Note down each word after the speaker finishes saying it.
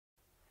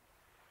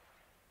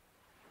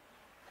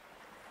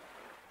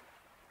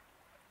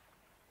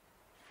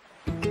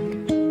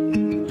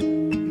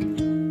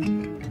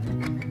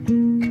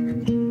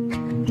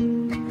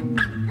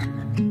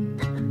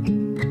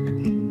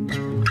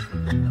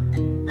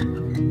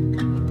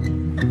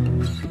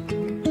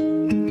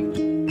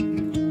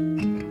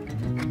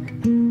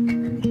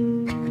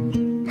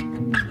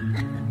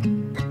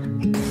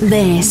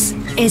This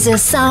is a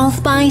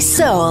South by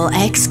Soul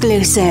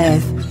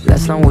exclusive.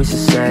 Let's not waste a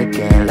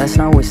second, let's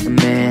not waste a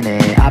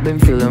minute. I've been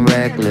feeling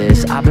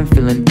reckless, I've been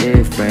feeling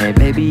different.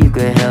 Maybe you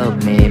could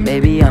help me,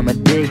 maybe I'm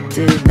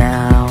addicted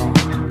now.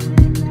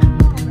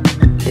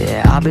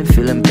 Yeah, I've been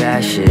feeling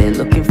bad shit,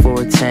 looking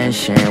for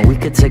attention. We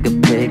could take a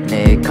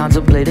picnic,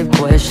 contemplative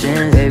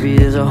questions. Maybe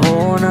there's a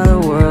whole nother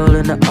world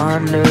in the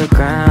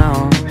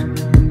underground.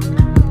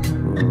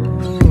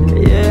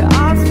 Yeah,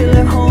 I feel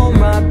at home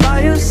right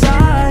by your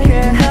side.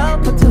 Can't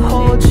help but to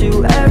hold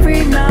you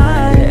every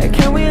night. Yeah,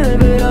 can we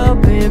live it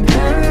up in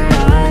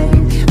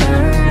paradise,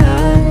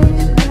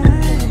 paradise?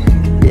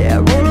 Yeah,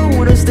 roll the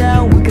windows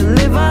down, we can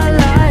live our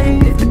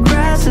life. If the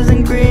grass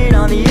isn't green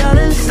on the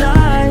other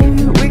side,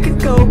 we could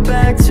go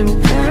back to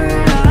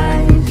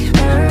paradise,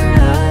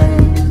 paradise.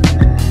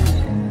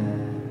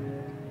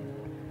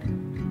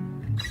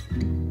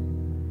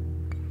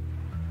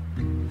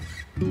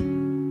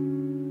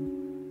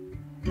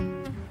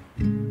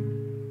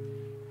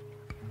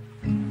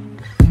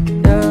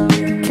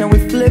 Can we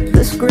flip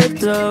the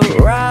script up,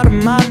 right at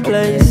my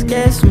place?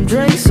 Get some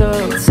drinks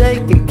up,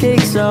 take the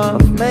kicks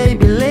off,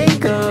 maybe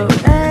link up.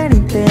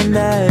 Anything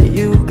that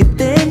you could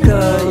think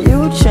of.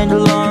 You change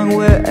along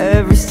with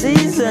every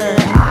season.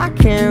 I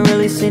can't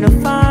really seem to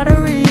find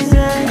a reason.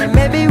 And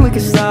maybe we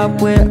can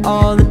stop with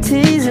all the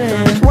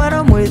teasing. 'Cause when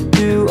I'm with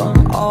you,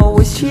 I'm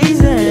always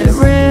cheesing. Get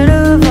rid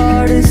of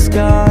our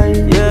disguise.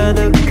 Yeah,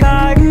 the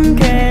cotton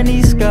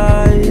candy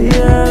sky.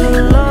 Yeah,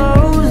 the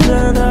lows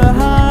and the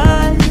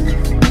highs.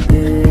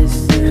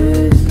 This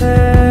is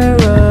paradise.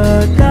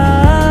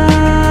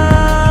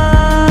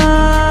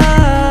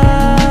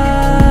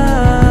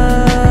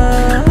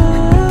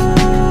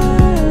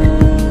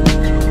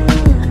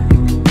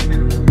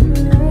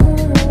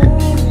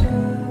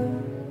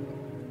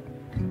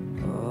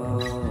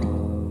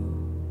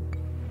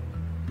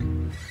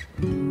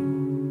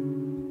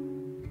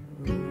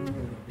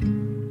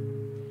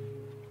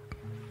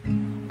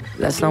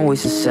 Let's not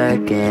waste a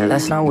second,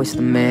 let's not waste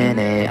a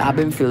minute. I've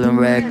been feeling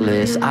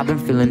reckless, I've been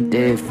feeling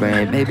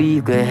different. Maybe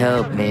you could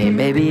help me,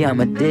 maybe I'm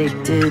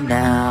addicted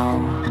now.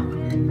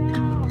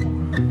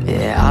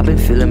 Yeah, I've been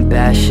feeling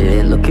bad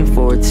shit, looking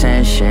for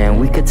attention.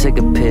 We could take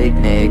a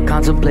picnic,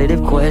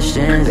 contemplative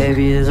questions.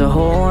 Maybe there's a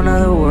whole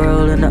nother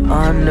world in the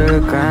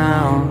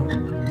underground.